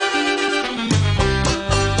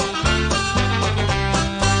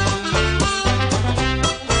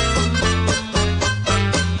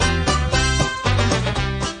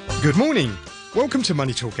Good morning. Welcome to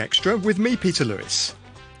Money Talk Extra with me, Peter Lewis.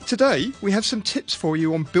 Today, we have some tips for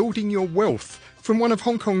you on building your wealth from one of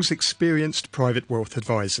Hong Kong's experienced private wealth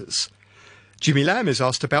advisors. Jimmy Lam is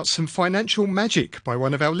asked about some financial magic by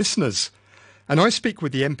one of our listeners. And I speak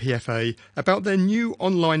with the MPFA about their new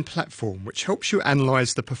online platform which helps you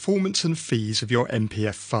analyse the performance and fees of your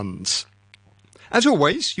MPF funds. As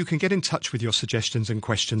always, you can get in touch with your suggestions and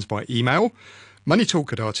questions by email,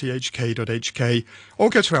 moneytalk@rthk.hk, or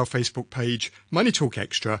go to our Facebook page, Money Talk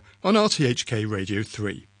Extra, on RTHK Radio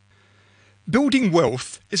 3. Building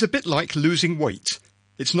wealth is a bit like losing weight.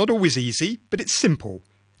 It's not always easy, but it's simple.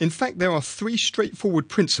 In fact, there are 3 straightforward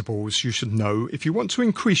principles you should know if you want to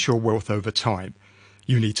increase your wealth over time.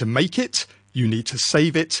 You need to make it, you need to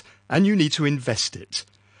save it, and you need to invest it.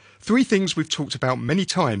 3 things we've talked about many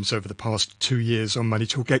times over the past 2 years on Money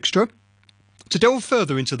Talk Extra. To delve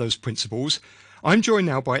further into those principles, I'm joined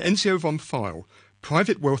now by Enzio von Pfeil,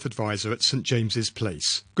 Private Wealth Advisor at St James's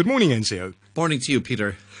Place. Good morning, Enzio. Morning to you,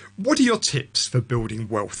 Peter. What are your tips for building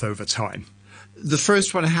wealth over time? The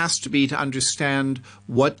first one has to be to understand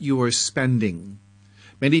what you are spending.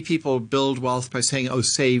 Many people build wealth by saying, oh,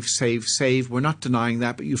 save, save, save. We're not denying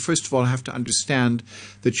that, but you first of all have to understand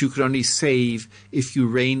that you can only save if you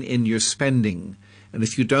rein in your spending. And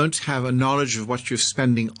if you don't have a knowledge of what you're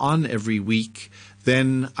spending on every week,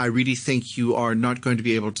 then I really think you are not going to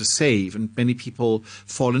be able to save. And many people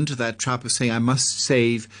fall into that trap of saying, I must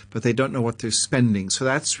save, but they don't know what they're spending. So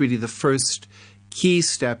that's really the first key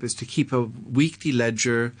step, is to keep a weekly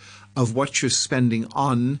ledger of what you're spending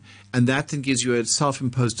on. And that then gives you a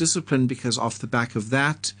self-imposed discipline, because off the back of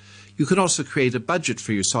that, you can also create a budget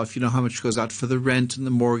for yourself. You know how much goes out for the rent and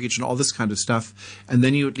the mortgage and all this kind of stuff. And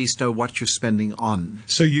then you at least know what you're spending on.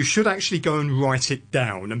 So you should actually go and write it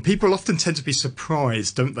down. And people often tend to be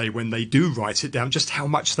surprised, don't they, when they do write it down, just how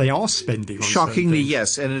much they are spending on Shockingly,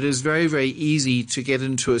 yes. And it is very, very easy to get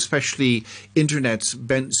into, especially internet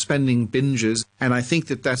spending binges. And I think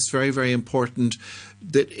that that's very, very important,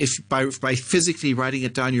 that if by physically writing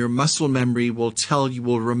it down, your muscle memory will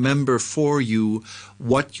remember for you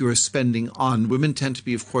what you're spending on. Women tend to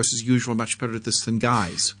be, of course, as usual, much better at this than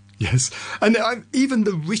guys. Yes, and even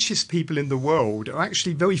the richest people in the world are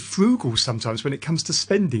actually very frugal sometimes when it comes to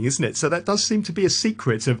spending, isn't it? So that does seem to be a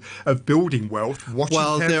secret of building wealth.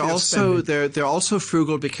 Well, they're also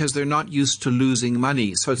frugal because they're not used to losing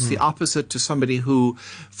money. So it's the opposite to somebody who,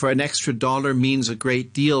 for an extra dollar, means a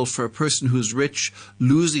great deal. For a person who's rich,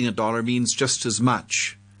 losing a dollar means just as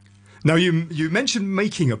much. Now, you mentioned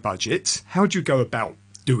making a budget. How do you go about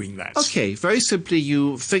doing that? Okay, very simply,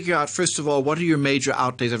 you figure out, first of all, what are your major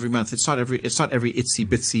outlays every month. It's not every itsy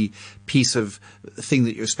bitsy piece of thing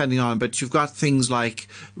that you're spending on, but you've got things like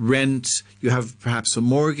rent, you have perhaps a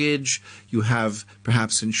mortgage, you have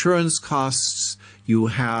perhaps insurance costs, you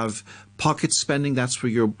have pocket spending, that's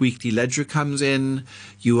where your weekly ledger comes in.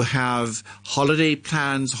 You have holiday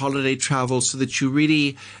plans, holiday travel, so that you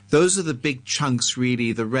really, those are the big chunks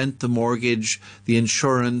really, the rent, the mortgage, the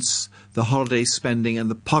insurance, the holiday spending,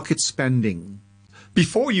 and the pocket spending.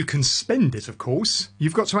 Before you can spend it, of course,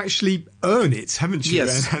 you've got to actually earn it, haven't you?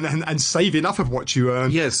 Yes. And save enough of what you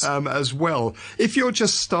earn, yes, as well. If you're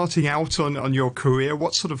just starting out on your career,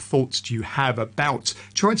 what sort of thoughts do you have about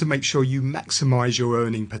trying to make sure you maximise your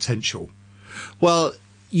earning potential? Well,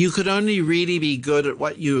 you could only really be good at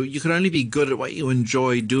what you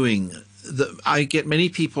enjoy doing. I get many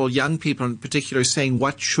people, young people in particular, saying,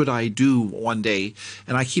 what should I do one day?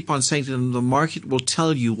 And I keep on saying to them, the market will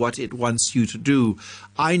tell you what it wants you to do.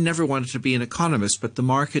 I never wanted to be an economist, but the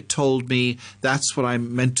market told me that's what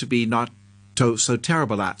I'm meant to be not so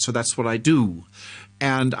terrible at. So that's what I do.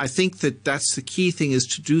 And I think that that's the key thing, is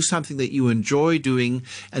to do something that you enjoy doing,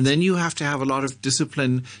 and then you have to have a lot of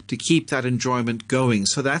discipline to keep that enjoyment going.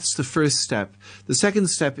 So that's the first step. The second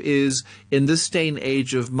step is, in this day and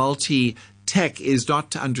age of multi-tech, is not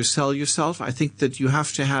to undersell yourself. I think that you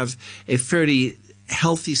have to have a fairly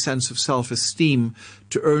healthy sense of self-esteem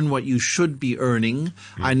to earn what you should be earning.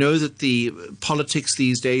 I know that the politics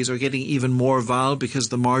these days are getting even more vile because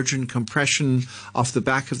the margin compression off the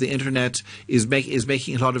back of the internet is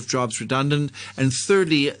making a lot of jobs redundant. And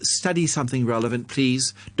thirdly, study something relevant,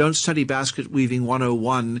 please. Don't study basket weaving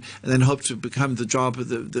 101 and then hope to become the job of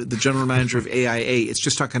the general manager of AIA. It's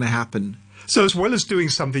just not going to happen. So as well as doing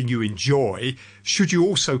something you enjoy, should you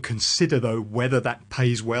also consider, though, whether that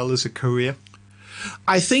pays well as a career?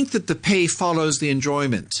 I think that the pay follows the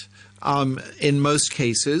enjoyment in most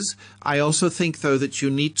cases. I also think, though, that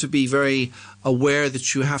you need to be very aware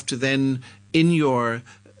that you have to then, in your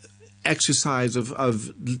exercise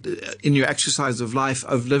in your exercise of life,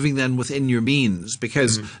 of living then within your means,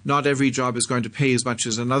 because not every job is going to pay as much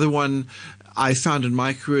as another one. I found in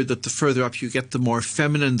my career that the further up you get, the more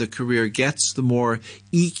feminine the career gets, the more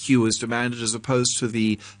EQ is demanded as opposed to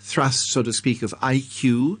the thrust, so to speak, of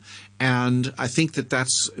IQ. And I think that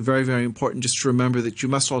that's very, very important, just to remember that you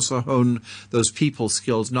must also hone those people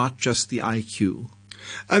skills, not just the IQ.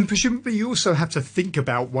 And presumably you also have to think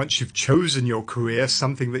about, once you've chosen your career,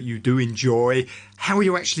 something that you do enjoy, how are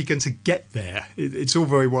you actually going to get there? It's all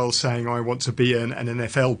very well saying, I want to be an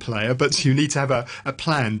NFL player, but you need to have a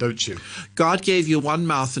plan, don't you? God gave you one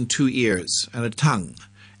mouth and two ears and a tongue.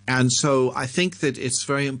 And so I think that it's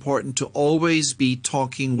very important to always be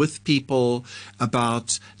talking with people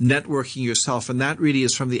about networking yourself. And that really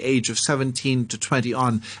is from the age of 17 to 20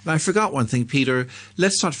 on. And I forgot one thing, Peter.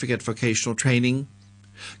 Let's not forget vocational training.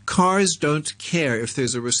 Cars don't care if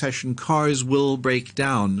there's a recession. Cars will break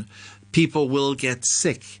down. People will get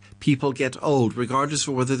sick. People get old, regardless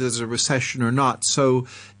of whether there's a recession or not. So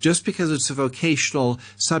just because it's a vocational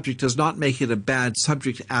subject does not make it a bad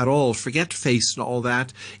subject at all. Forget FACE and all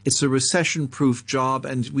that. It's a recession-proof job,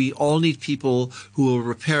 and we all need people who will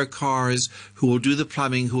repair cars, who will do the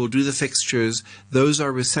plumbing, who will do the fixtures. Those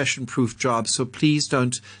are recession-proof jobs, so please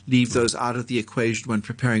don't leave those out of the equation when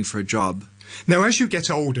preparing for a job. Now, as you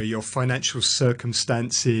get older, your financial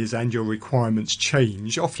circumstances and your requirements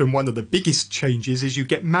change. Often one of the biggest changes is you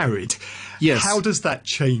get married. Yes. How does that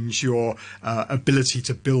change your ability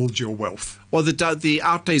to build your wealth? Well, the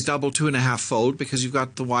outlays double 2.5-fold, because you've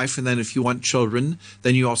got the wife, and then if you want children,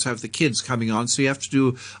 then you also have the kids coming on. So you have to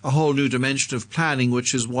do a whole new dimension of planning,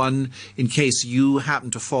 which is one, in case you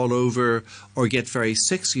happen to fall over or get very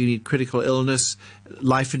sick. So you need critical illness,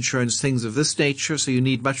 life insurance, things of this nature. So you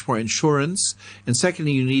need much more insurance. And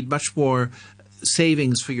secondly, you need much more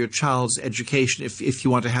savings for your child's education if you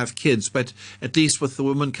want to have kids. But at least with the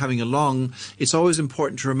woman coming along, it's always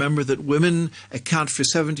important to remember that women account for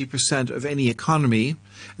 70% of any economy.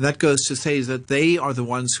 And that goes to say that they are the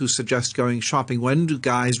ones who suggest going shopping. When do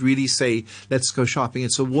guys really say, let's go shopping?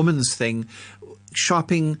 It's a woman's thing.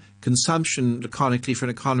 Shopping consumption, laconically for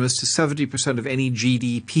an economist, is 70% of any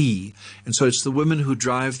GDP. And so it's the women who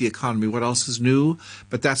drive the economy. What else is new?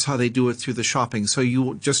 But that's how they do it, through the shopping. So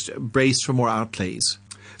you just brace for more outlays.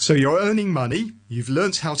 So you're earning money, you've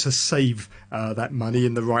learnt how to save that money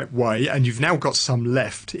in the right way, and you've now got some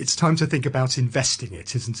left. It's time to think about investing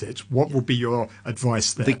it, isn't it? What will be your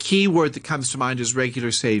advice there? The key word that comes to mind is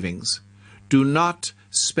regular savings. Do not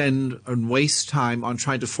spend and waste time on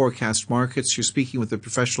trying to forecast markets. You're speaking with a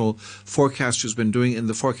professional forecaster who's been doing it in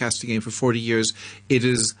the forecasting game for 40 years. It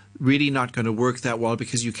is really not going to work that well,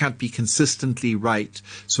 because you can't be consistently right.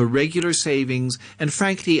 So regular savings, and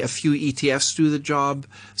frankly, a few ETFs do the job.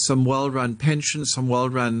 Some well-run pensions, some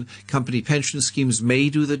well-run company pension schemes may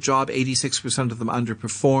do the job. 86% of them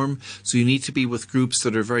underperform. So you need to be with groups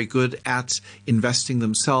that are very good at investing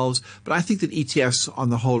themselves. But I think that ETFs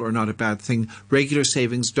on the whole are not a bad thing. Regular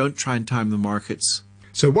savings, don't try and time the markets.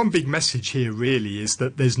 So one big message here really is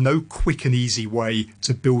that there's no quick and easy way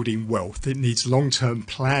to building wealth. It needs long-term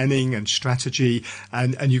planning and strategy,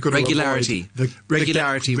 and you've got to regularity,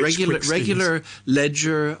 regular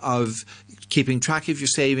ledger of keeping track of your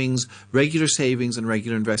savings, regular savings and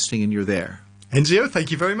regular investing, and you're there. Enzio,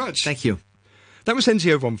 thank you very much. Thank you. That was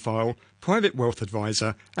Enzio Ronfile, Private Wealth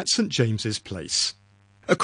Advisor at St James's Place.